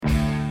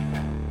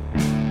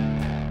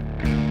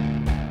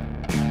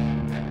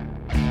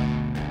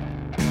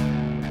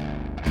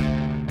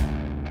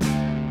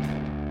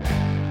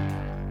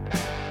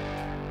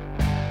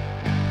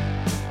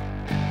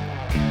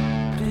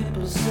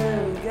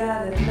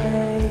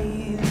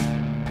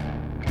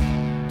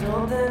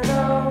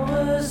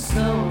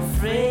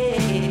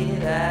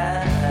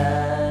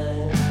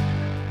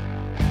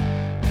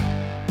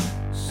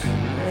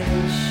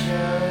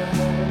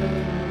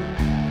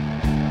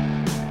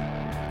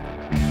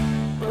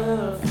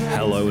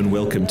Hello and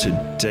welcome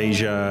to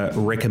Deja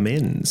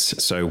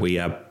Recommends. So we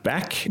are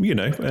back,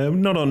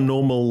 not on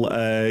normal,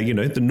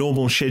 the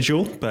normal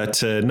schedule,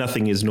 but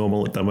nothing is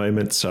normal at the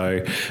moment.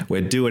 So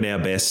we're doing our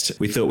best.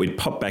 We thought we'd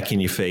pop back in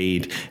your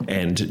feed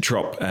and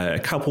drop a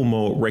couple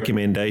more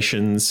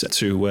recommendations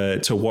to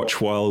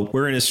watch while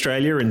we're in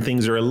Australia and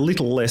things are a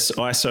little less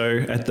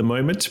ISO at the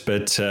moment,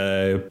 but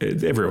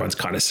everyone's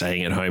kind of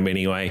staying at home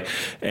anyway.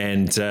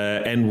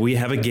 And we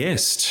have a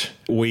guest.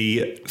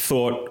 We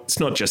thought it's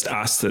not just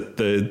us that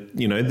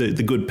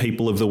the good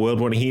people of the world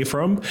want to hear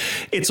from.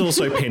 It's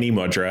also Penny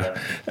Modra.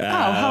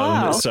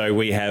 Hello. So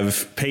we have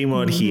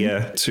PMod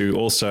here to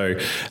also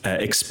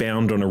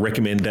expound on a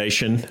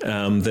recommendation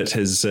that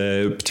has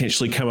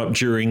potentially come up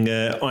during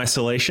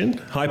isolation.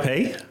 Hi,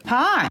 P.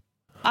 Hi.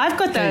 I've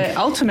got the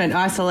ultimate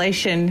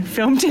isolation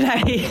film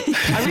today.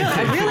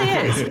 It really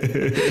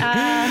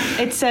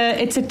is.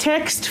 It's a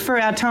text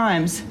for our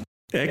times.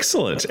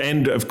 Excellent.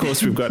 And of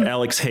course, we've got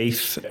Alex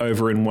Heath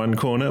over in one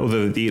corner, or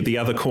the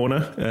other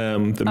corner,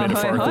 the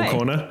metaphorical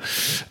corner.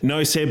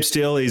 No Seb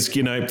still is,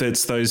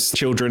 that's those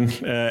children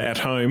at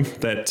home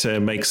that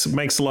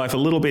makes life a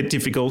little bit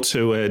difficult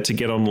to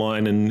get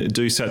online and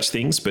do such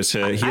things, but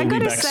he'll be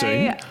back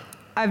soon.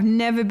 I've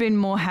never been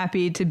more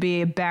happy to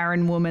be a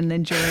barren woman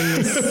than during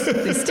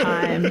this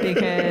time,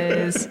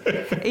 because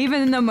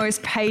even the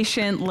most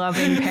patient,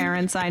 loving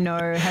parents I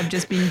know have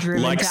just been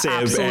driven to Seb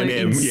absolute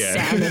and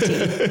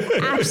insanity.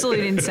 Absolute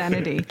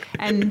insanity.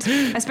 And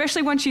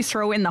especially once you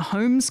throw in the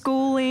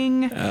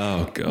homeschooling.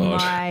 Oh,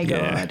 God. My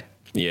God.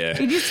 Yeah.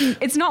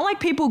 It's not like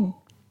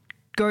people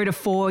go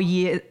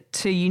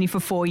to uni for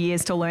 4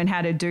 years to learn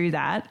how to do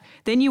that.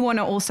 Then you want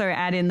to also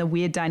add in the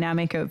weird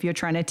dynamic of you're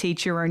trying to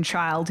teach your own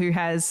child who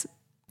has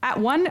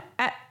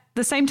at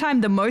the same time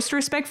the most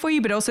respect for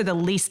you, but also the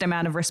least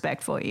amount of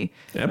respect for you.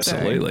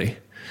 Absolutely. So,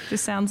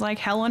 just sounds like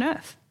hell on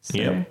earth.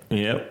 So.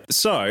 Yep.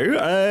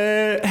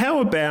 So,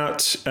 how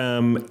about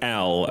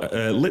Al?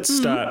 Let's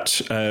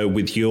start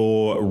with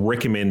your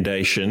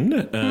recommendation.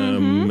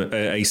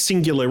 A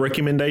singular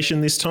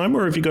recommendation this time,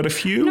 or have you got a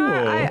few?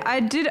 No, I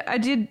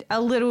did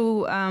a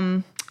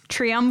little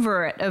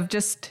triumvirate of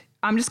just.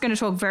 I'm just going to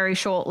talk very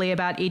shortly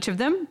about each of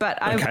them,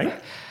 but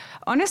I've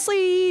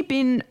honestly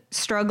been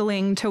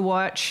struggling to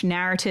watch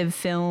narrative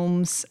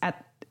films I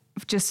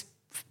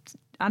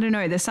don't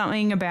know, there's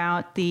something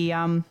about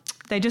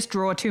they just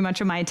draw too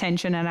much of my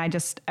attention, and I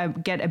just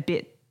get a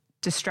bit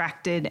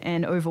distracted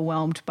and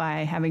overwhelmed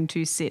by having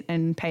to sit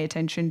and pay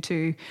attention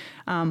to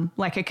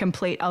like a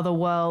complete other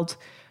world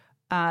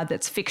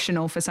that's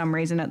fictional for some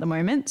reason at the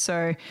moment.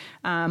 So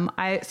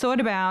I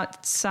thought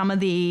about some of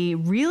the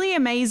really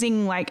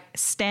amazing, like,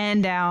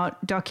 standout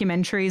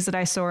documentaries that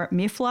I saw at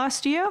MIFF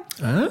last year.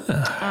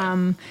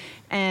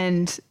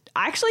 And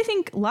I actually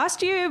think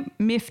last year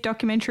MIFF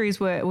documentaries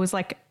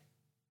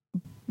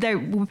they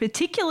were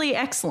particularly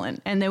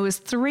excellent. And there was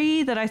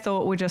 3 that I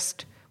thought were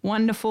just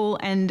wonderful.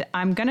 And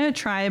I'm going to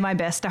try my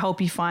best to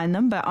help you find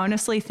them. But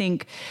honestly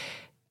think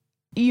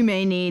you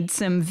may need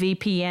some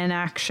VPN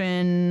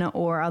action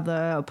or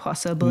other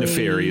possibly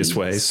nefarious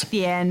ways.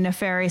 Yeah,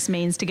 nefarious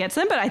means to get to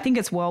them, but I think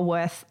it's well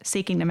worth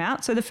seeking them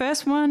out. So the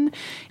first one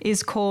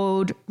is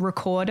called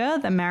Recorder,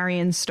 the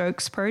Marion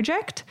Stokes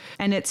Project.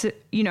 And it's,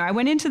 I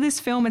went into this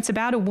film, it's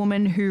about a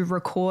woman who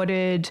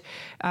recorded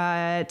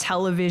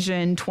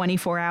television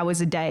 24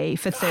 hours a day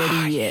for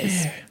 30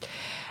 years. Yeah.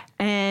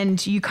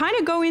 And you kind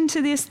of go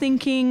into this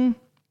thinking,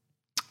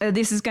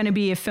 this is going to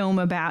be a film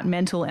about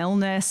mental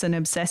illness and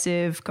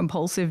obsessive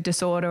compulsive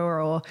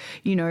disorder, or,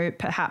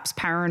 perhaps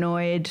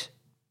paranoid,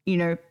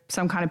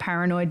 some kind of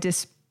paranoid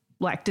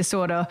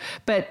disorder.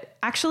 But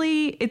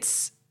actually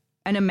it's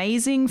an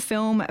amazing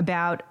film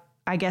about,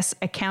 I guess,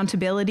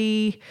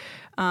 accountability,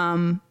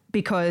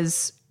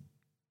 because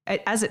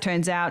as it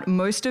turns out,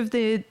 most of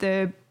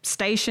the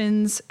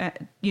stations,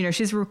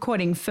 she's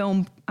recording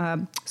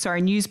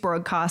news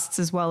broadcasts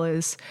as well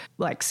as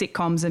like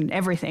sitcoms and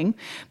everything.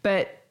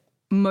 But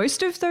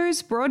most of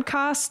those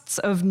broadcasts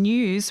of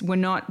news were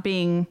not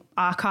being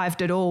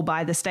archived at all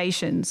by the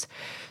stations.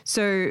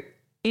 So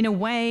in a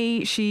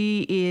way,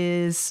 she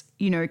is,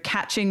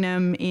 catching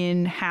them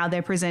in how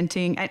they're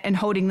presenting and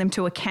holding them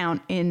to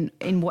account in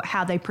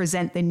how they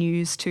present the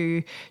news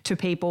to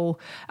people.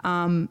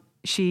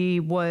 She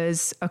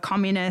was a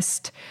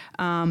communist,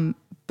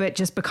 but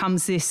just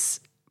becomes this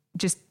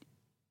just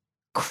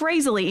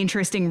crazily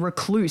interesting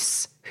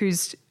recluse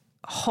who's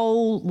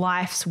whole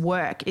life's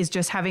work is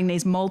just having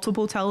these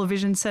multiple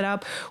televisions set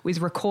up with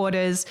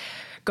recorders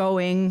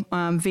going,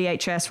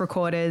 VHS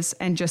recorders,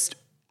 and just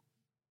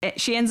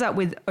she ends up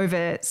with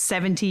over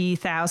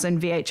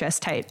 70,000 VHS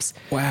tapes.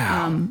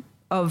 Wow.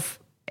 Of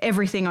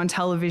everything on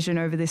television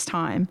over this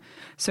time.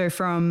 So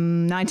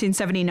from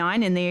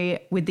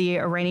 1979 with the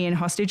Iranian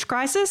hostage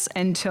crisis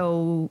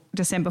until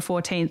December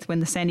 14th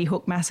when the Sandy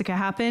Hook massacre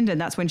happened, and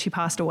that's when she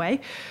passed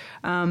away.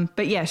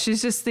 But yeah,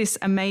 she's just this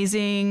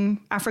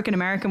amazing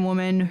African-American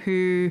woman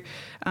who,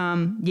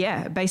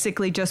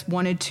 basically just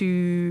wanted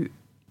to,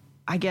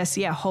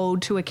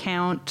 hold to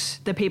account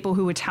the people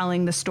who were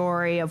telling the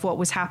story of what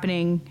was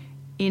happening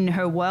in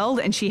her world,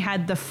 and she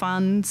had the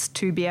funds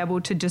to be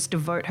able to just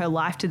devote her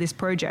life to this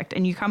project.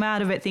 And you come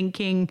out of it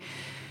thinking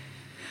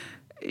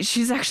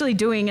she's actually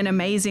doing an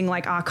amazing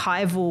like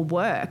archival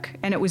work,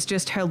 and it was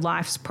just her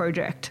life's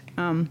project.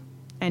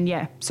 And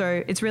yeah,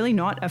 so it's really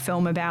not a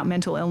film about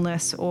mental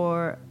illness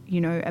or, you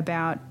know,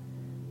 about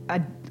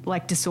a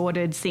like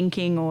disordered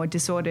thinking or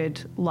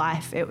disordered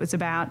life. It was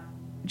about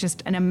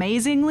just an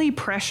amazingly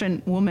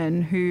prescient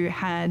woman who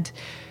had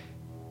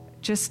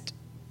just,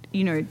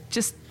 you know,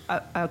 just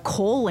a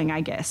calling,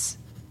 I guess.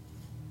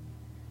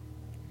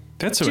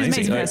 That's She's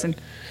amazing. an amazing person.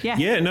 Yeah.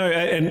 Yeah, no,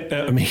 and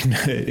I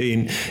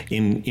mean,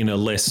 in a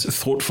less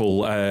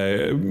thoughtful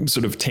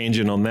sort of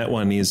tangent on that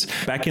one is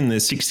back in the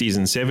 60s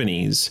and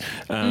 70s,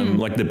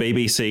 like the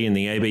BBC and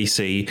the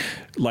ABC,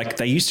 like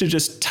they used to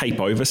just tape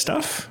over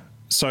stuff.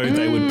 So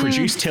they would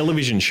produce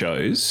television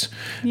shows,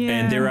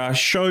 and there are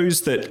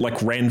shows that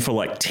like ran for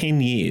like 10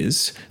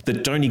 years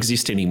that don't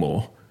exist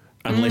anymore.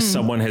 Unless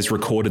someone has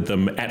recorded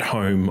them at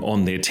home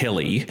on their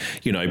telly,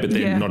 you know, but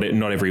then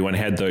not everyone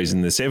had those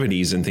in the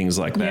 70s and things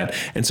like that.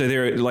 And so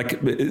they're like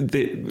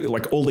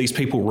all these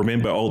people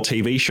remember old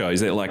TV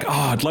shows. They're like, oh,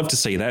 I'd love to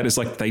see that. It's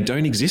like they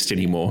don't exist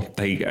anymore.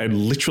 They have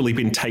literally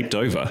been taped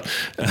over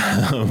by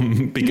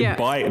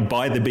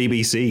the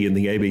BBC and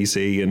the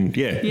ABC. And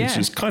it's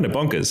just kind of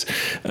bonkers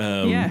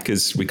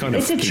because we kind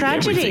of it's a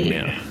tragedy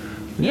now.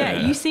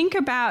 Yeah, you think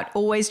about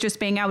always just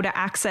being able to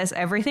access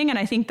everything. And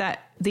I think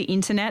that the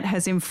internet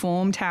has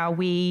informed how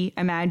we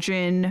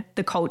imagine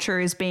the culture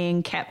is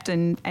being kept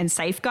and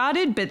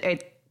safeguarded. But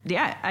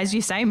as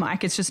you say,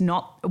 Mike, it's just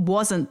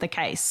wasn't the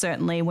case,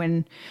 certainly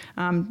when,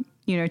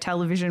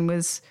 television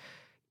was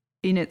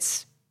in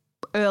its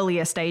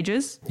earlier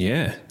stages.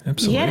 Yeah,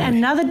 absolutely. Yet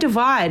another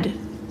divide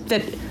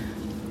that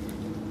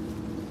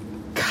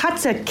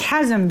cuts a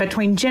chasm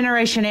between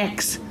Generation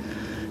X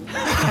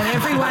and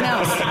everyone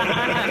else.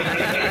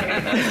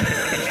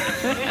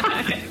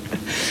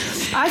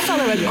 I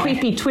follow a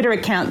creepy Twitter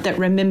account that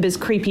remembers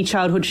creepy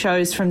childhood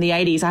shows from the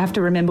 80s. I have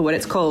to remember what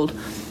it's called.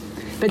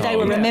 But they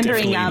were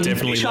remembering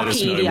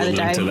Chucky the other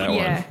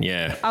day.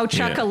 Yeah. I'll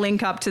chuck a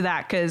link up to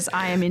that because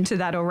I am into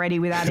that already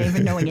without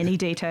even knowing any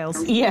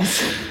details.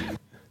 Yes.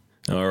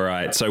 All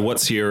right. So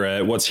what's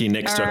your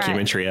next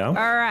documentary, Al?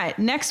 All right.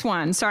 Next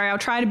one. Sorry, I'll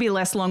try to be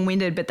less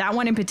long-winded, but that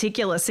one in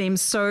particular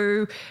seems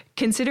so,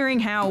 considering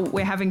how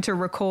we're having to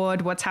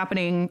record what's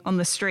happening on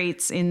the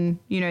streets in,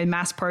 you know,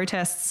 mass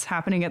protests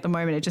happening at the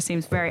moment, it just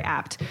seems very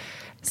apt.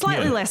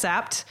 Slightly less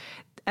apt.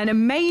 An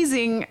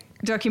amazing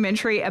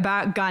documentary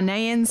about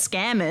Ghanaian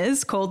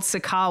scammers called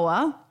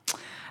Sakawa.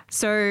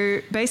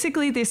 So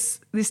basically this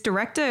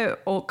director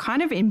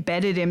kind of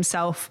embedded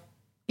himself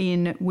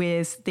in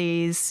with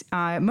these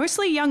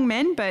mostly young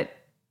men, but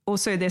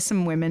also there's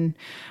some women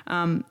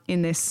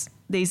in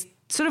these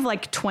sort of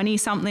like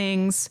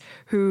 20-somethings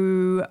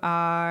who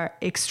are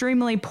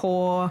extremely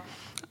poor.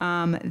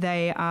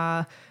 They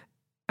are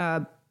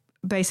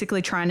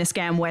basically trying to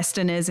scam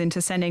Westerners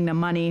into sending them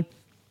money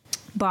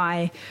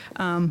by,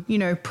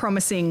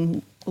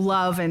 promising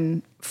love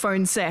and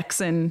phone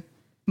sex and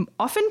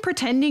often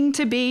pretending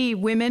to be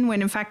women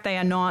when in fact they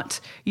are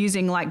not,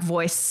 using like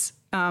voice,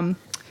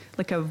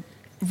 like a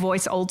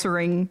voice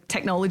altering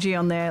technology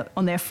on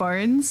their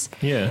phones.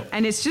 Yeah.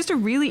 And it's just a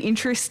really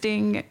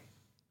interesting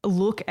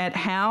look at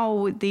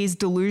how these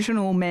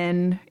delusional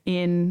men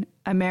in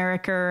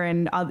America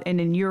and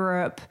in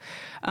Europe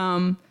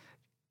kind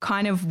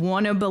of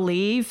want to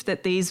believe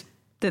that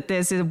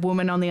there's a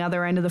woman on the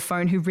other end of the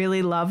phone who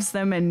really loves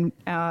them and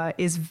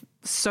is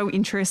so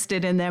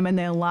interested in them and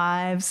their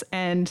lives.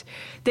 And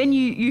then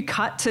you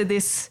cut to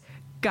this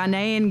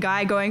Ghanaian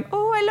guy going,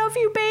 "Oh, I love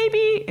you,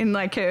 baby," in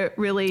like a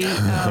really,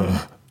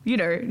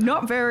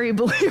 not very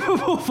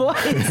believable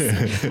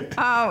voice.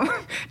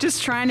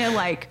 Just trying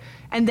to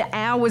and the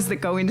hours that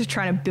go into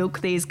trying to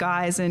bilk these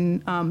guys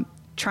and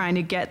trying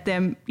to get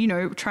them,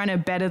 trying to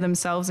better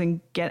themselves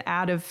and get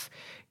out of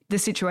the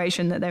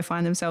situation that they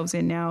find themselves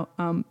in now.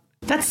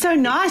 That's so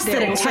nice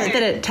that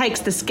it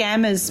takes the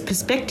scammer's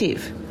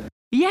perspective.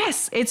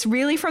 Yes, it's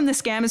really from the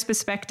scammer's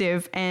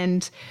perspective, they're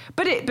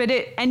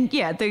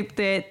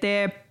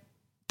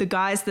the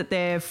guys that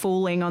they're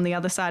fooling on the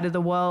other side of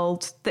the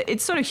world.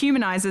 It sort of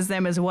humanizes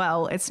them as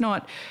well. It's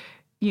not,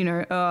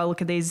 oh,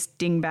 look at these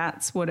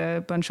dingbats, what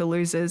a bunch of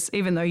losers.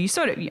 Even though you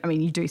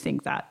do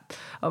think that,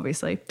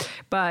 obviously,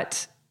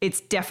 but it's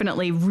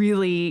definitely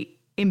really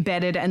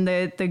embedded. And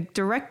the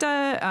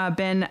director,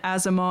 Ben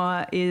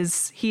Asamoah,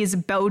 he is a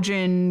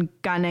Belgian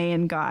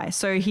Ghanaian guy,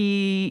 so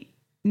he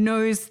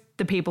knows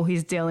the people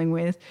he's dealing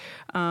with.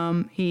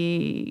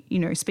 He,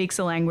 speaks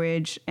the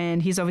language,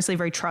 and he's obviously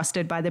very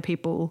trusted by the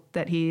people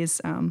that he's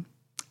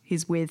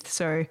with.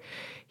 So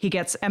he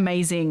gets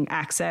amazing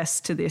access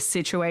to this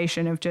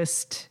situation of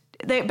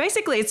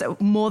basically it's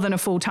more than a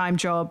full-time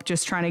job,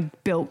 just trying to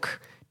bilk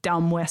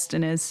dumb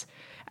Westerners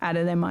out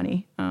of their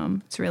money.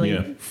 It's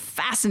really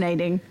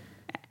fascinating.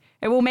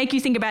 It will make you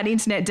think about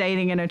internet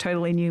dating in a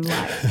totally new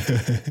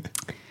light.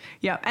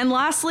 Yeah. And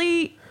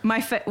lastly,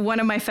 one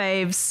of my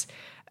faves,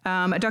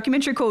 a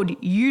documentary called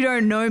You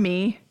Don't Know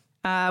Me,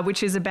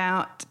 which is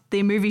about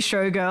the movie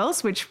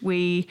Showgirls, which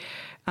we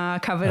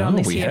covered on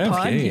this year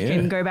pod. You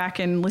can go back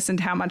and listen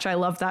to how much I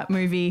love that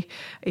movie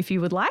if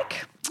you would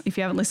like, if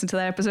you haven't listened to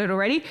that episode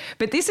already.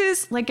 But this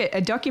is like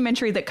a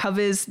documentary that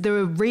covers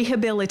the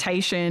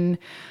rehabilitation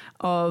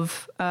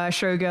of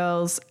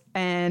Showgirls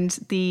and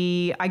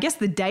the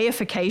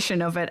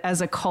deification of it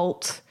as a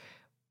cult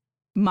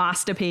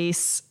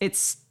masterpiece.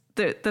 It's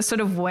the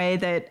sort of way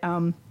that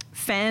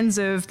fans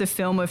of the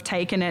film have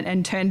taken it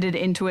and turned it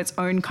into its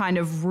own kind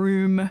of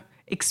room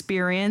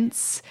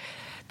experience,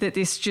 that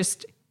this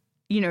just,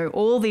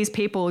 all these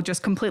people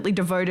just completely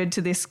devoted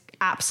to this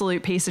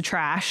absolute piece of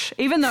trash.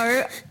 Even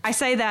though I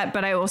say that,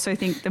 but I also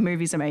think the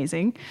movie's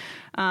amazing.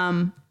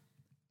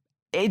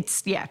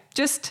 It's,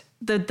 just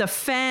the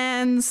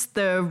fans,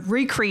 the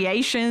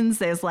recreations.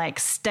 There's like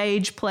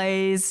stage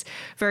plays,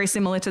 very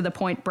similar to the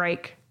Point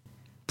Break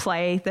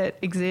play that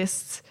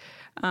exists.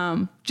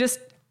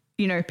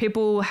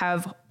 People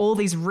have all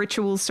these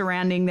rituals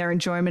surrounding their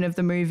enjoyment of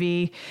the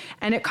movie.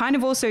 And it kind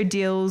of also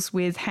deals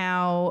with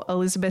how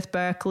Elizabeth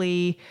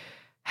Berkley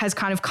has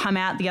kind of come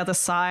out the other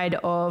side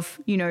of,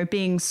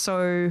 being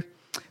so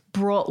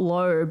brought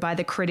low by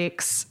the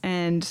critics,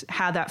 and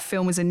how that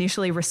film was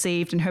initially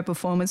received and her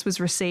performance was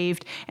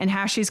received, and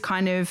how she's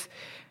kind of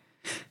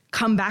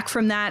come back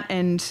from that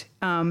and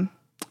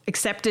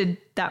accepted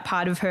that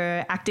part of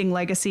her acting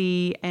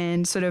legacy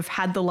and sort of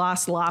had the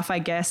last laugh, I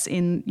guess,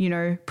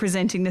 in,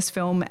 presenting this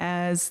film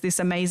as this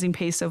amazing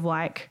piece of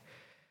like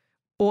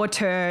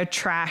auteur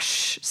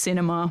trash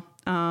cinema.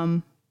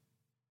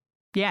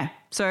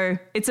 So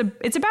it's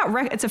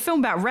a film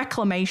about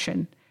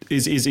reclamation.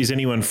 Is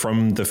anyone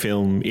from the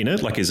film in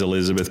it? Like, is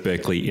Elizabeth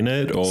Berkley in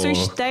it? Or so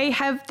they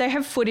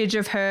have footage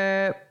of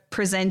her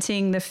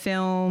presenting the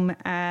film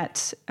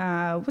at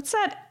what's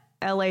that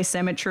LA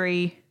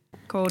cemetery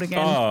called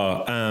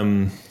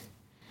again?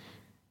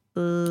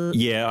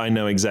 Yeah, I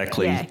know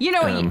exactly.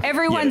 Yeah,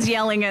 everyone's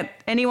yelling at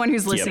anyone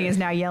who's listening is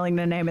now yelling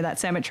the name of that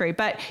cemetery.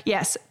 But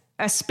yes,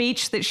 a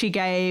speech that she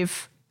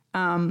gave,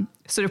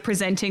 sort of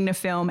presenting the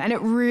film, and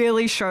it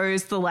really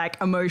shows the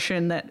like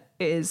emotion that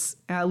is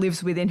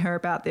lives within her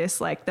about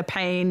this, like the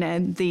pain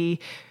and the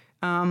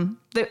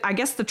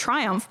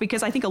triumph,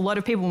 because I think a lot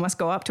of people must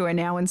go up to her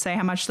now and say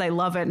how much they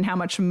love it and how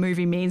much the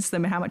movie means to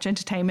them and how much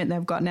entertainment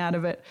they've gotten out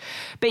of it.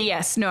 But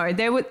yes, no,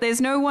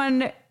 there's no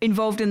one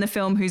involved in the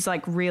film who's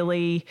like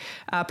really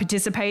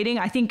participating.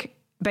 I think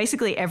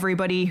basically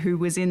everybody who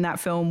was in that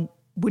film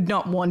would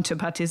not want to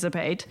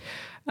participate.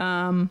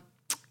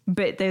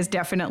 But there's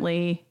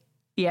definitely,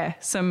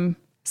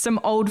 some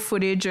old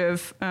footage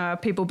of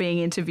people being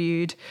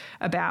interviewed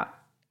about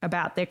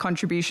their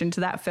contribution to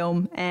that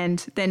film. And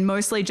then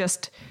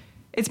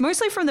it's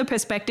mostly from the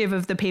perspective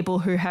of the people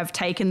who have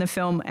taken the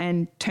film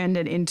and turned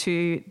it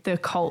into the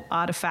cult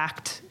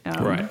artifact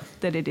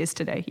that it is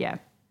today. Yeah.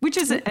 Which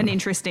is an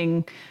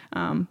interesting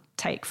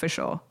take for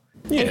sure.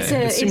 Yeah,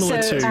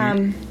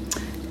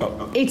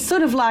 it's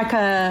sort of like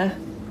a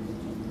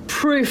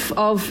proof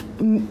of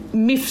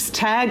MIF's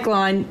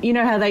tagline. You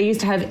know how they used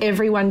to have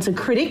everyone's a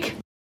critic?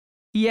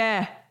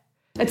 Yeah.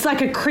 It's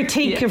like a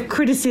critique of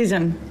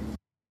criticism.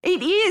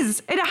 It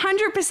is. It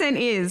 100%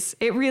 is.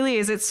 It really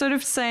is. It's sort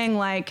of saying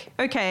like,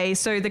 okay,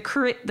 so the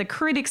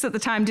critics at the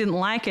time didn't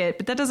like it,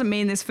 but that doesn't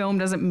mean this film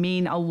doesn't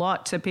mean a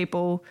lot to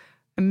people,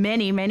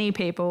 many, many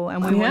people,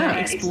 and we want to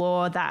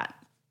explore that.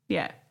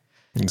 Yeah.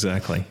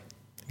 Exactly.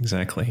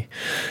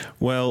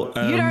 Well,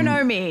 You Don't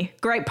Know Me.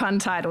 Great pun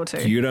title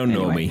too. You Don't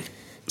Know Me.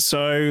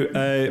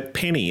 So,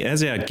 Penny,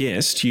 as our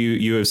guest,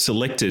 you have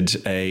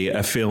selected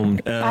a film.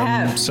 I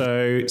have.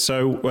 So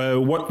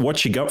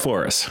what you got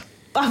for us?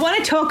 I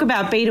want to talk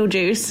about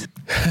Beetlejuice.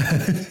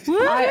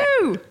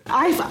 Woo!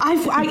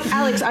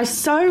 Alex, I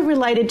so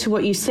related to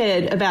what you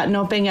said about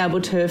not being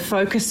able to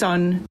focus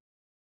on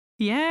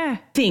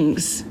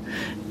things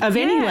of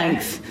any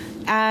length,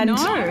 and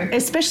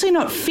especially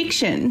not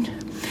fiction.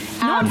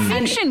 Not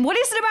fiction. What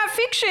is it about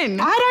fiction?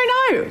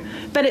 I don't know,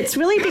 but it's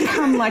really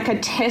become like a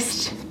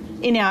test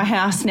in our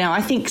house now.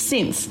 I think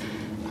since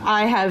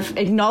I have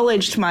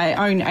acknowledged my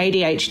own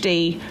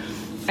ADHD,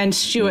 and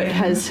Stuart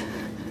has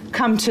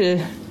come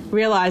to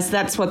realise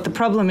that's what the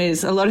problem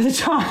is a lot of the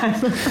time.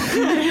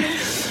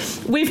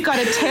 We've got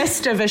a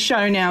test of a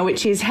show now,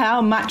 which is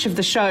how much of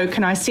the show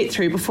can I sit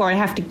through before I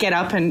have to get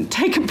up and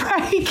take a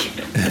break.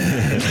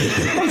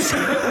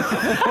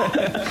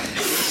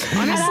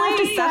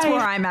 Honestly, that's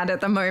where I'm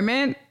at the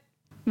moment.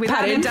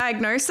 Without a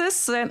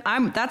diagnosis,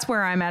 that's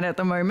where I'm at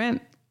the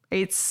moment.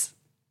 It's,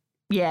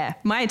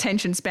 my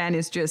attention span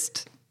is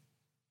just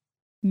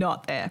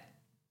not there.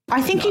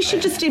 I think you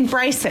should just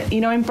embrace it,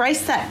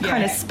 embrace that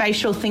kind of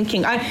spatial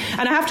thinking.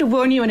 And I have to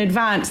warn you in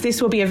advance,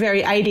 this will be a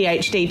very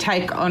ADHD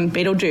take on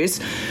Beetlejuice,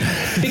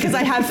 because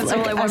I have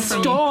a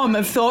storm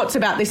of thoughts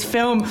about this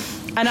film.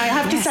 And I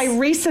have to say,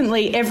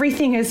 recently,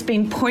 everything has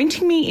been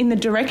pointing me in the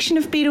direction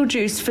of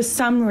Beetlejuice for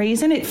some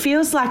reason. It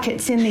feels like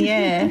it's in the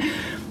air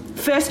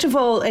first of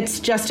all, it's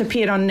just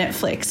appeared on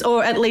Netflix,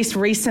 or at least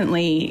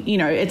recently,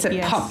 it's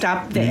popped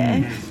up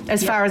there,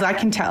 as far as I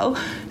can tell.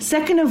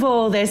 Second of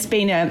all, there's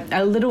been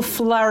a little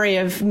flurry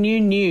of new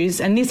news,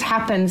 and this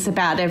happens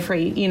about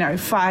every,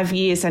 5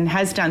 years and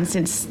has done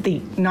since the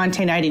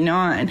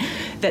 1989,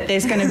 that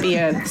there's going to be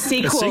a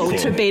sequel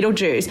to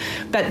Beetlejuice.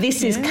 But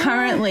this is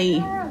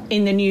currently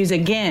in the news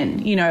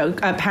again.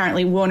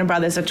 Apparently Warner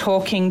Brothers are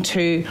talking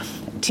to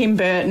Tim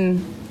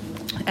Burton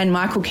and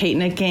Michael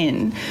Keaton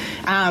again.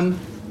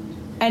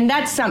 And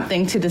that's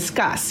something to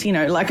discuss,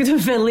 like the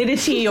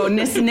validity or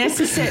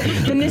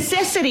the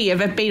necessity of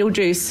a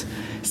Beetlejuice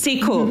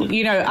sequel.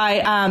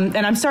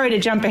 And I'm sorry to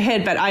jump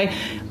ahead, but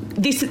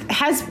this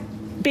has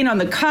been on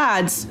the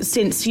cards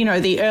since,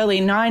 the early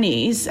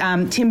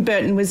 90s. Tim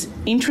Burton was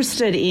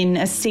interested in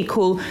a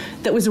sequel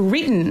that was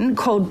written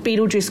called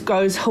Beetlejuice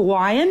Goes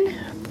Hawaiian.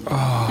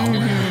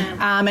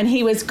 And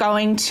he was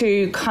going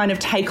to kind of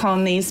take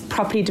on these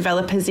property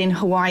developers in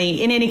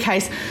Hawaii. In any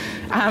case,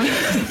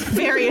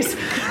 various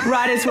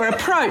writers were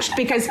approached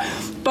because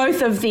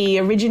both of the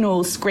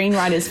original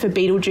screenwriters for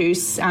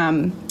Beetlejuice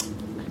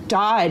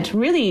died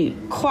really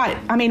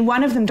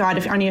one of them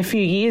died only a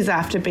few years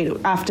after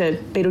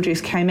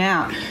Beetlejuice came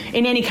out.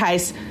 In any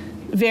case,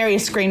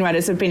 various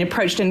screenwriters have been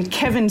approached, and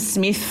Kevin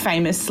Smith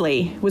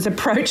famously was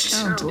approached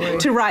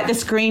to write the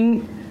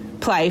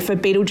screenplay for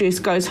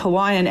Beetlejuice Goes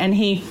Hawaiian, and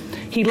he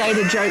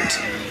later joked,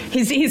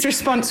 his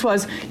response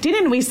was,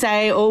 "Didn't we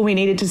say all we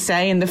needed to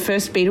say in the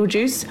first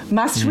Beetlejuice?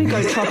 Must we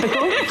go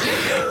tropical?"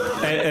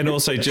 And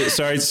also,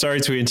 sorry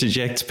to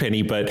interject,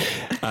 Penny, but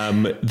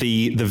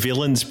the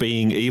villains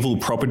being evil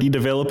property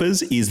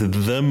developers is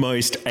the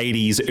most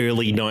 80s,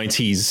 early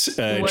 90s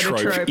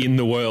trope in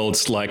the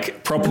world.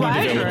 Like,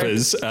 property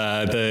developers.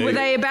 Were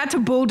they about to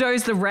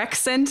bulldoze the rec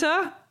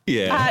centre?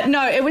 Yeah.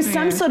 No, it was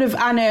some sort of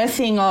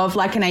unearthing of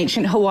like an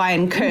ancient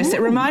Hawaiian curse.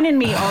 It reminded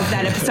me of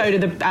that episode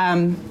of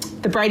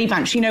the Brady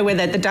Bunch,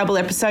 where the double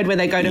episode where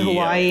they go to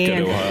Hawaii.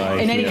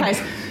 In any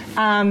case,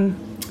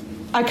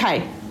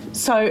 okay,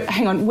 so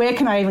hang on, where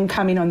can I even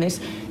come in on this?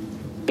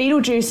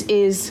 Beetlejuice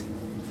is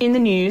in the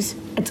news.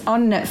 It's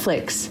on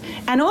Netflix.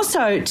 And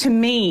also, to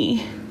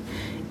me,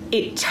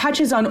 it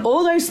touches on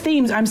all those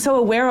themes I'm so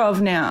aware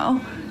of now,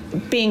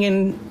 being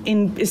in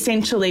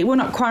essentially, well,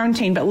 not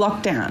quarantine, but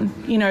lockdown.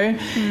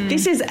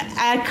 This is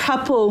a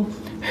couple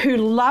who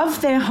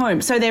love their home,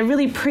 so they're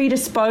really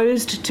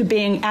predisposed to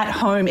being at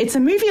home. It's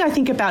a movie, I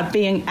think, about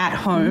being at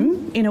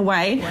home in a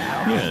way.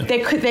 Wow. Yeah.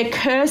 They're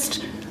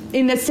cursed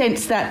in the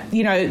sense that,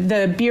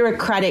 the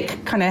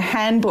bureaucratic kind of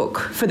handbook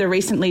for the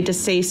recently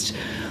deceased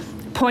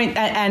point,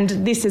 and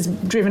this is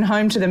driven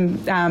home to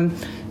them,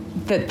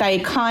 that they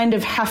kind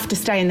of have to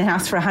stay in the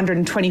house for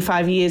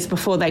 125 years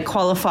before they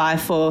qualify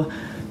for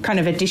kind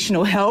of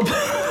additional help.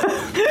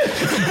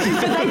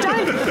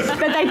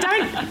 but they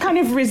don't kind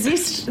of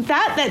resist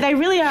that they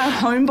really are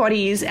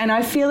homebodies, and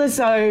I feel as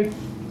though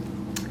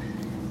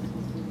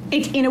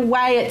in a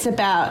way it's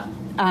about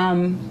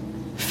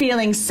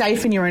feeling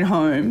safe in your own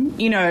home,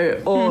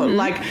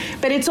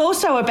 but it's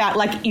also about,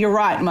 like, you're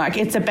right, Mike,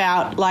 it's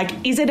about, like,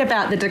 is it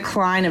about the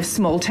decline of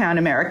small town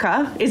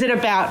America? Is it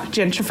about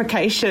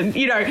gentrification?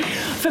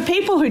 For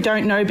people who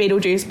don't know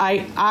Beetlejuice,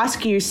 I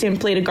ask you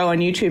simply to go on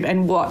YouTube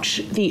and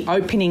watch the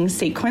opening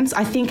sequence.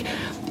 I think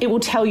it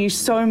will tell you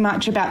so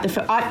much about the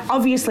film.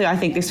 Obviously, I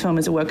think this film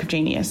is a work of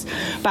genius,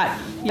 but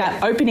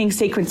that opening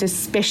sequence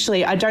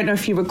especially, I don't know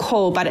if you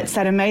recall, but it's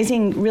that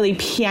amazing, really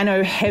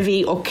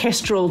piano-heavy,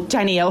 orchestral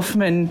Danny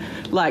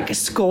Elfman-like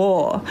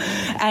score.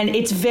 And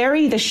it's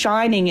very The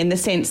Shining in the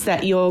sense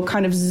that you're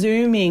kind of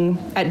zooming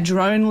at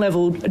drone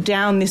level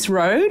down this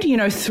road,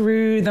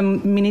 through the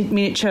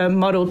miniature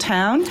model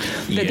town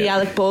that the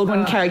Alec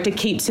Baldwin character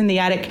keeps in the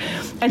attic.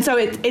 And so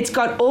it's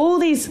got all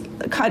this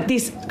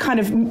kind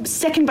of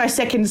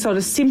second-by-second sort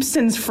of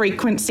Simpsons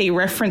frequency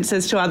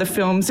references to other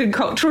films and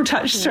cultural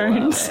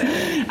touchstones.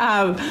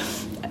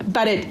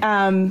 But it,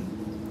 and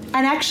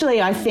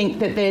actually I think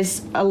that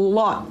there's a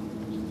lot,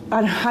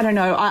 I don't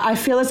know, I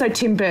feel as though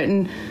Tim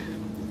Burton,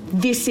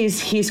 this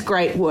is his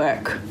great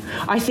work.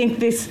 I think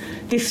this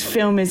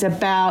film is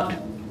about,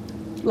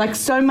 like,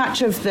 so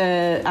much of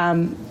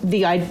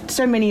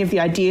so many of the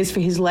ideas for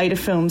his later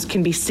films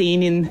can be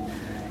seen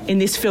in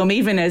this film,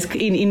 even as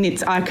in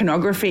its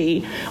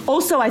iconography.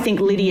 Also, I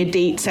think Lydia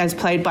Dietz, as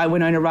played by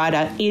Winona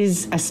Ryder,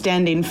 is a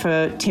stand-in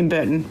for Tim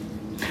Burton.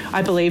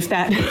 I believe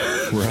that.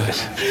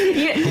 Right.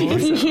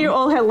 If you hear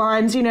all her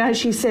lines, how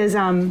she says,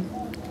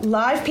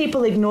 live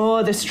people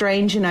ignore the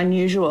strange and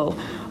unusual.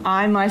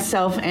 I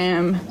myself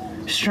am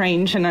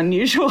strange and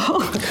unusual.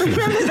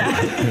 Remember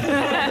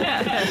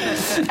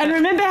that? And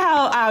remember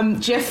how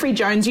Jeffrey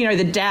Jones,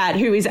 the dad,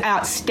 who is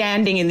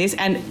outstanding in this,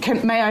 and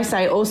may I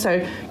say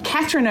also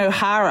Catherine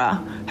O'Hara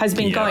has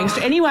been going.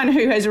 So anyone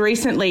who has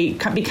recently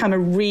become a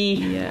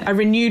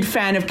renewed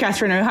fan of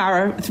Catherine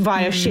O'Hara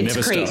via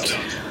Schitt's Creek.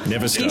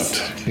 Never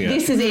stopped.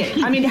 This is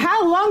it. I mean,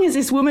 how long has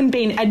this woman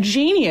been a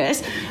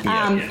genius?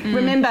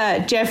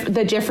 Remember,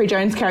 the Jeffrey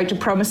Jones character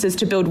promises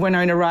to build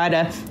Winona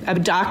Ryder a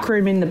dark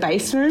room in the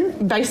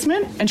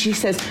basement, and she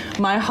says,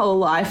 "My whole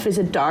life is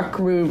a dark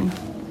room."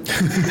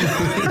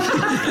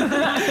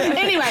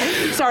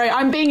 Anyway, sorry,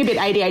 I'm being a bit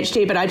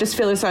ADHD, but I just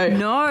feel as though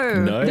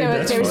No,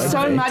 there's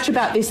so much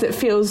about this that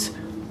feels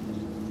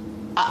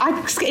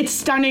it's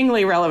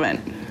stunningly relevant.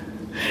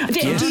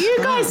 Do you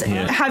guys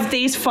have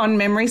these fond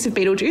memories of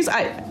Beetlejuice?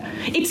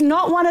 It's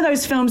not one of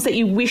those films that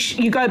you wish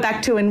you go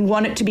back to and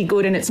want it to be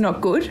good and it's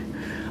not good.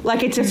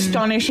 Like, it's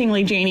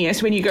astonishingly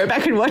genius when you go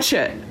back and watch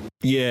it.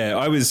 Yeah,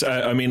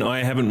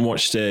 I haven't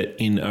watched it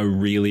in a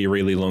really,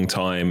 really long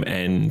time,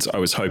 and I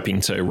was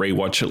hoping to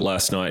rewatch it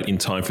last night in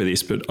time for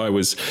this, but I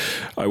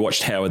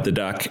watched Howard the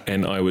Duck,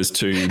 and I was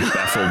too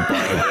baffled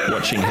by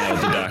watching Howard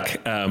the Duck,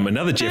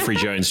 another Jeffrey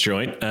Jones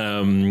joint.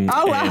 Oh,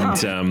 wow.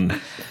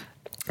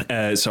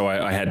 And so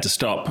I had to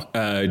stop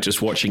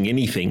just watching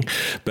anything,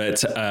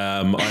 but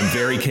I'm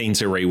very keen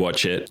to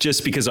rewatch it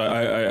just because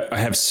I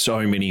have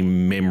so many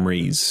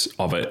memories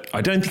of it. I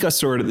don't think I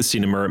saw it at the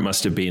cinema. It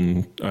must have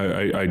been,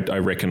 I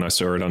reckon I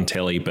saw it on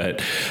telly,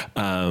 but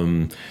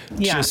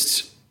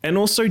and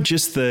also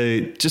just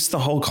the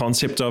whole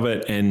concept of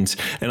it, and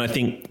I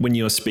think when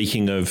you're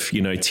speaking of,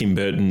 you know, Tim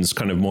Burton's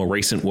kind of more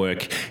recent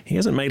work, he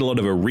hasn't made a lot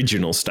of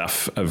original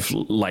stuff of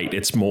late.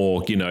 It's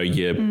more, you know,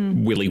 your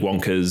Willy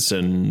Wonkas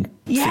and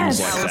things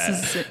like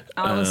that.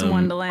 Alice in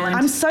Wonderland.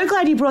 I'm so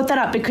glad you brought that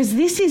up, because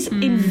this is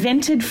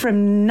invented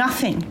from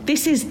nothing.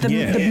 This is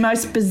the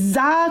most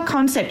bizarre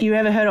concept you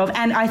ever heard of,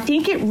 and I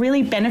think it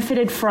really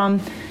benefited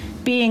from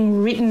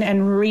being written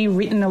and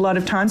rewritten a lot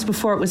of times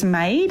before it was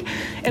made.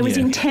 It was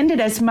intended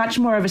as much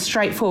more of a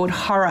straightforward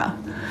horror.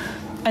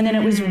 And then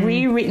it was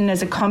rewritten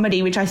as a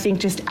comedy, which I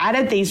think just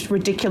added these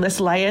ridiculous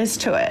layers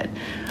to it.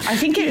 I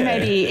think it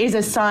maybe is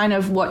a sign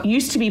of what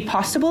used to be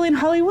possible in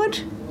Hollywood.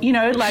 You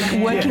know, like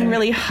working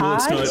really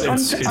hard on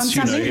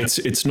something. You know,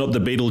 it's not the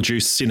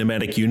Beetlejuice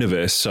cinematic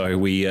universe, so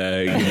we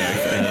so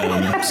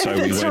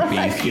we won't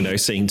be, you know,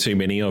 seeing too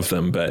many of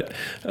them. But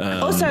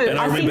also, and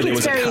I remember there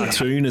was a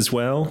cartoon as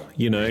well.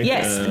 You know,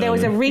 yes, there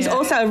was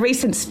also a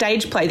recent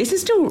stage play. This is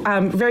still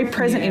very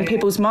present in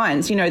people's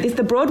minds. You know,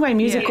 the Broadway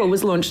musical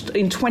was launched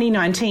in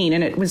 2019,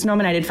 and it was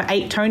nominated for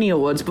 8 Tony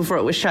Awards before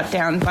it was shut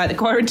down by the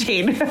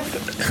quarantine.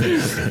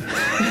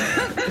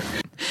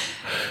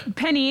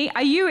 Penny,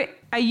 are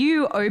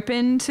you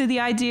open to the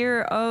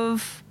idea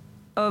of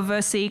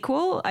a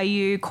sequel? Are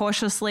you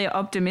cautiously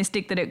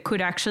optimistic that it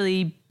could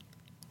actually?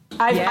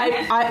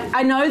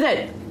 I know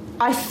that.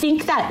 I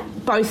think that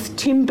both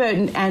Tim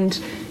Burton and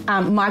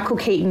Michael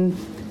Keaton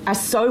are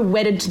so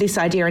wedded to this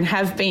idea and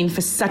have been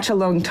for such a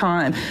long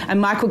time.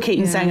 And Michael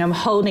Keaton saying, I'm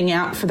holding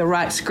out for the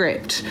right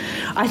script.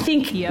 I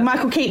think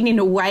Michael Keaton in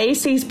a way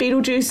sees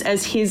Beetlejuice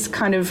as his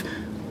kind of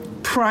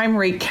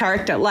primary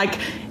character. Like,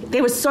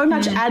 there was so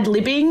much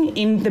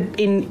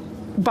ad-libbing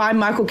by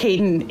Michael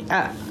Keaton.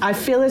 I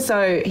feel as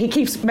though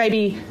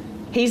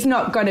he's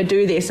not going to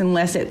do this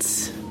unless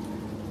it's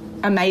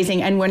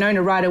amazing, and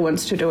Winona Ryder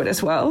wants to do it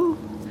as well.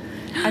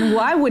 And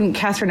why wouldn't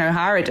Catherine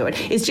O'Hara do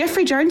it? Is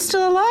Jeffrey Jones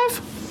still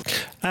alive?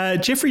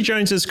 Jeffrey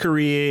Jones's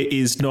career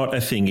is not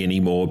a thing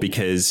anymore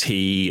because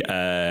he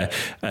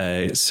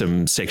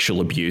some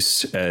sexual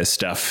abuse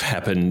stuff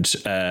happened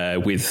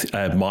with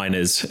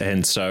minors,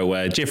 and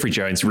so Jeffrey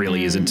Jones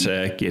really isn't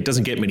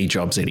doesn't get many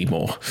jobs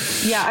anymore.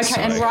 Yeah,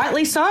 okay, and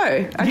rightly so.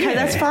 Okay,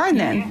 that's fine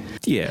then.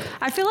 Yeah,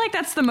 I feel like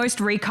that's the most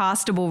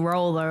recastable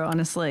role, though.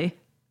 Honestly.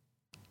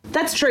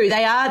 That's true.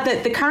 They are.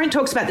 The current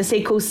talks about the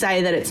sequels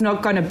say that it's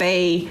not going to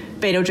be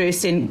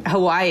Beetlejuice in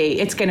Hawaii.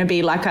 It's going to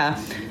be like a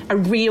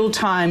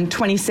real-time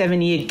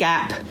 27-year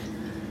gap,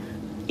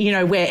 you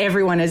know, where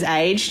everyone has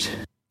aged.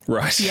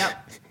 Right.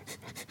 Yep.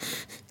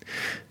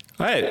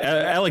 Right.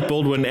 Alec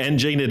Baldwin and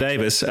Gina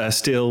Davis are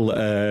still,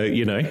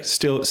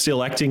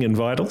 still acting and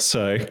vital.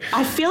 So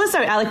I feel as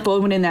though Alec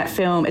Baldwin in that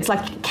film, it's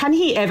like, can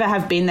he ever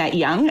have been that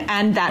young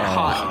and that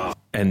hot?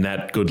 And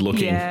that good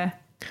looking? Yeah.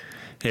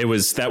 That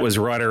was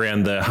right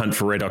around the Hunt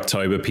for Red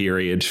October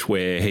period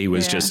where he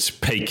was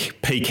just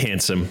peak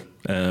handsome.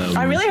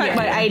 I really hope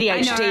my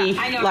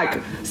ADHD,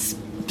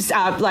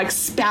 like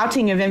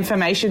spouting of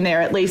information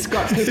there at least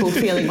got people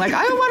feeling like,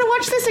 I don't want to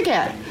watch this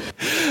again.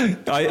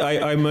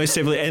 I most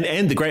definitely,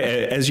 and the great,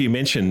 as you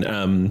mentioned,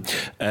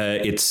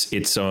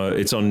 it's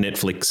on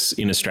Netflix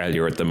in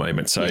Australia at the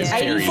moment, so it's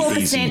very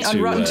 84%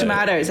 on Rotten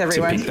Tomatoes.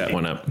 Everyone to pick that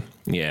one up.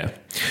 Yeah.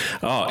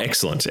 Oh,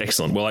 excellent.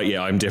 Well,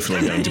 I'm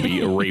definitely going to be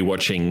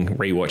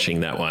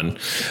rewatching that one.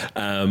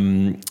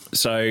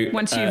 So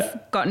once you've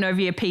gotten over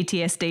your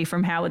PTSD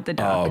from Howard the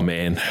Duck. Oh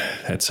man,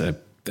 that's a.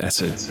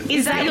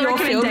 Is that your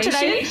film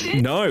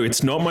today? No,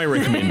 it's not my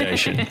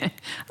recommendation.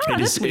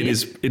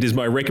 It is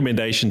my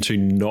recommendation to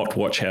not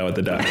watch Howard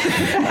the Duck.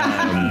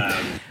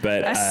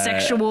 But a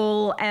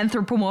sexual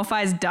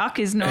anthropomorphized duck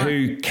is not.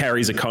 Who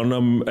carries a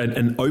condom,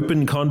 an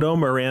open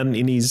condom around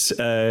in his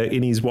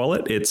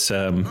wallet? It's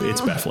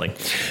baffling.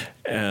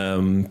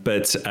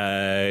 But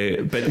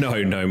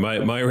no,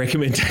 my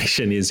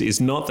recommendation is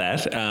not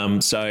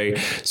that. So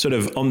sort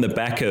of on the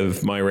back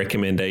of my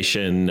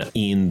recommendation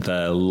in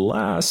the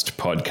last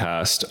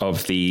podcast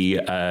of the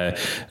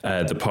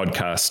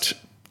podcast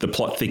The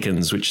Plot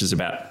Thickens, which is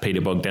about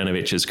Peter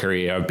Bogdanovich's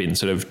career. I've been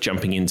sort of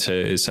jumping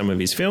into some of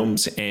his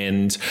films,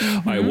 and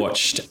I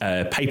watched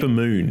Paper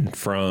Moon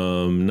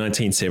from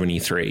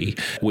 1973,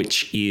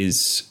 which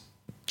is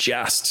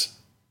just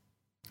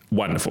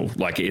wonderful.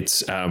 Like,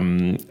 it's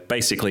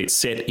basically it's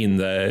set in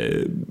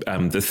the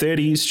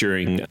 30s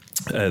during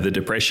the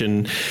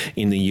Depression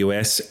in the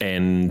US,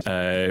 and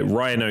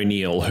Ryan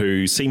O'Neal,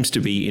 who seems to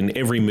be in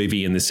every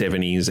movie in the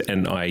 70s,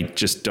 and I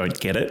just don't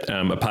get it,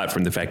 apart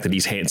from the fact that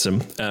he's handsome.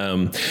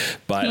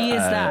 But he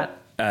is that.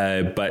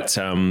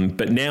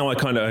 But now I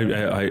kind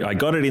of I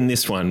got it in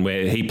this one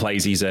where he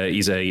plays he's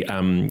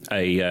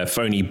a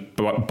phony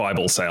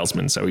Bible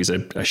salesman, so he's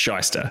a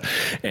shyster,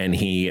 and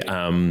he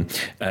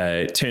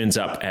turns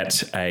up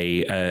at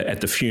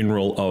the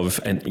funeral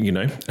of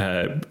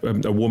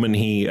a woman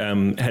he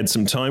had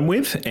some time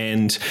with,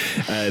 and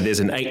there's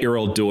an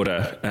 8-year-old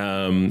daughter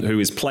who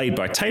is played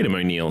by Tatum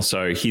O'Neal,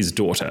 so his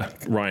daughter,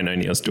 Ryan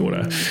O'Neal's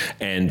daughter,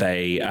 and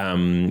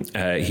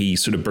he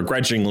sort of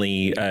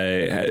begrudgingly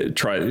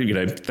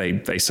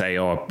they say,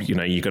 oh,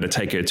 you got to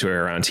take her to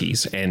her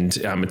auntie's. And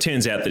it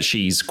turns out that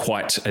she's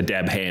quite a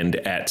dab hand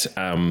at,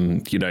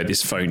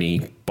 this phony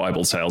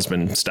Bible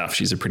salesman stuff.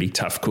 She's a pretty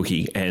tough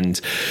cookie. And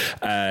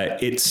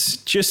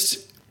it's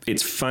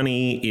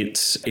funny.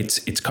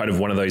 It's kind of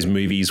one of those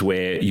movies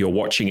where you're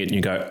watching it and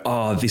you go,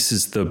 oh, this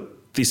is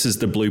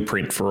the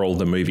blueprint for all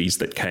the movies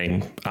that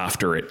came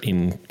after it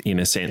in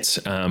a sense.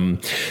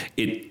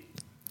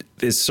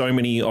 There's so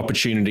many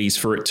opportunities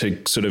for it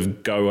to sort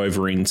of go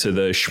over into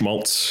the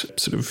schmaltz,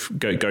 sort of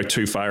go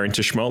too far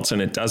into schmaltz,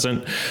 and it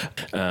doesn't.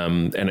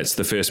 And it's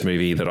the first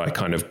movie that I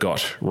kind of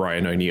got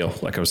Ryan O'Neal.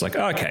 Like, I was like,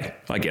 oh, okay,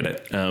 I get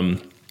it.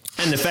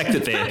 And the fact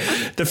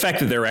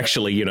that they're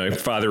actually,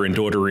 father and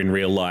daughter in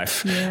real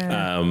life,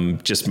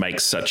 just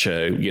makes such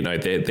a,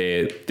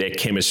 their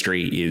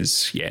chemistry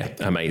is,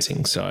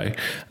 amazing. So,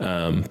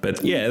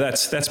 but yeah,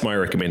 that's my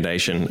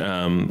recommendation.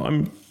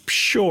 I'm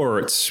sure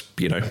it's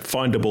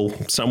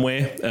findable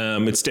somewhere.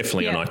 It's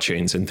definitely on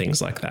iTunes and things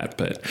like that.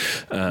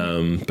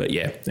 But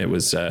yeah, it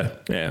was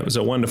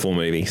a wonderful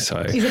movie.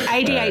 So is it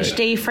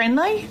ADHD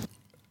friendly?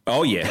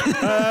 Oh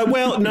yeah.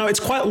 Well, no, it's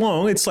quite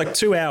long. It's like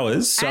 2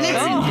 hours. So and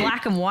it's in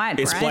black and white.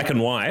 It's right? black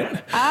and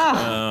white.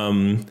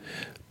 Oh.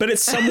 But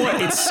it's somewhat.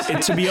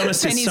 To be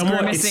honest, it's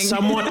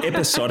somewhat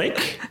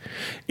episodic.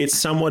 It's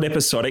somewhat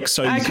episodic,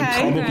 so you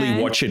can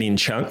probably watch it in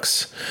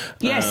chunks.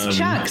 Yes,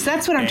 chunks.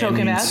 That's what I'm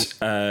talking about.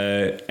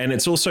 And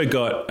it's also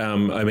got.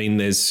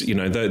 There's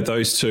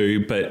those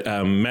two, but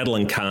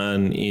Madeline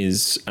Kahn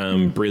is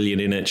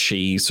brilliant in it.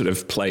 She sort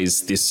of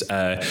plays this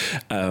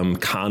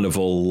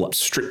carnival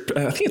strip.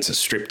 I think it's a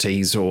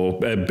striptease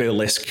or a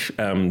burlesque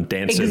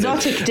dancer.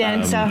 Exotic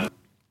dancer.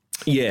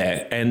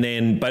 Yeah,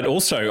 but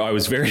also I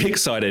was very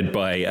excited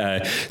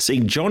by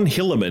seeing John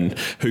Hillerman,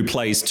 who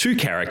plays two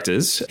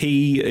characters.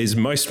 He is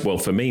most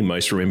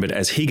remembered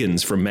as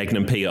Higgins from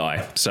Magnum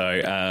P.I. So,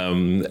 I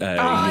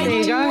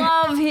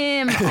love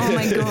him. Oh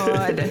my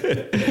god!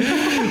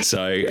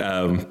 So,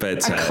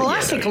 but a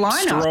classic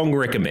lineup. Strong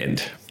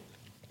recommend.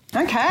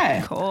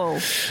 Okay, cool.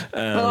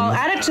 Well, I'll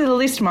add it to the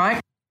list,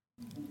 Mike.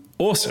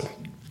 Awesome.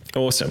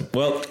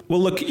 Well,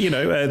 look,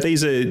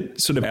 these are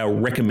sort of our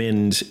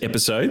recommend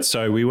episodes,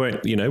 so we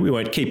won't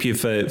keep you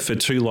for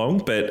too long,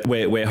 but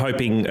we're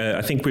hoping,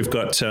 I think we've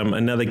got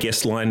another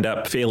guest lined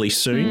up fairly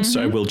soon,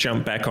 so we'll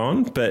jump back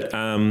on, but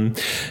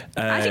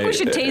I think we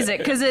should tease it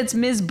because it's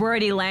Ms.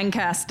 Brodie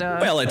Lancaster.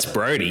 Well, it's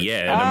Brodie,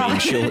 yeah. And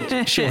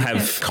she'll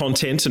have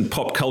content and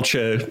pop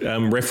culture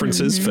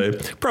references for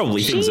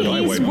probably things that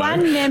I won't know. She is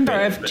one member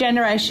of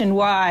Generation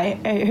Y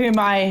whom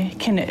I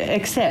can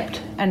accept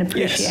and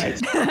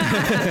appreciate.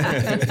 Yes.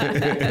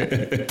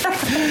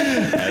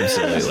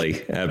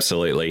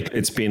 Absolutely.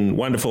 It's been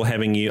wonderful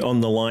having you on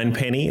the line,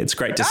 Penny. It's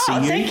great to see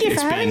you. Thank you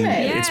for having me.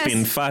 It's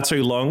been far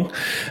too long.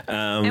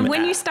 And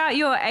when you start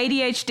your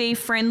ADHD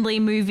friendly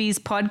movies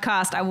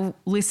podcast, I will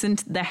listen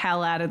to the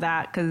hell out of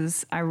that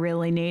because I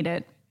really need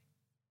it.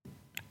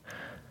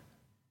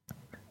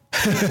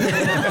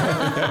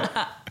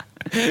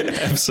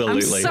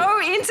 Absolutely. I'm so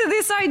into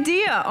this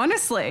idea,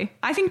 honestly.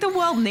 I think the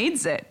world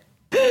needs it.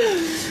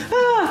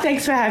 Oh,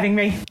 thanks for having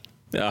me.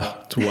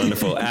 Oh, it's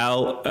wonderful.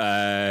 Al,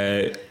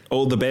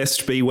 all the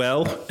best, be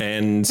well.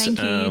 And thank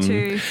you, you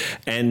too.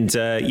 And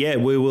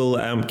we will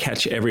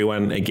catch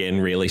everyone again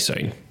really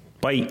soon.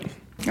 Bye.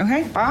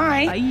 Okay,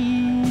 bye.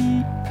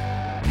 Bye.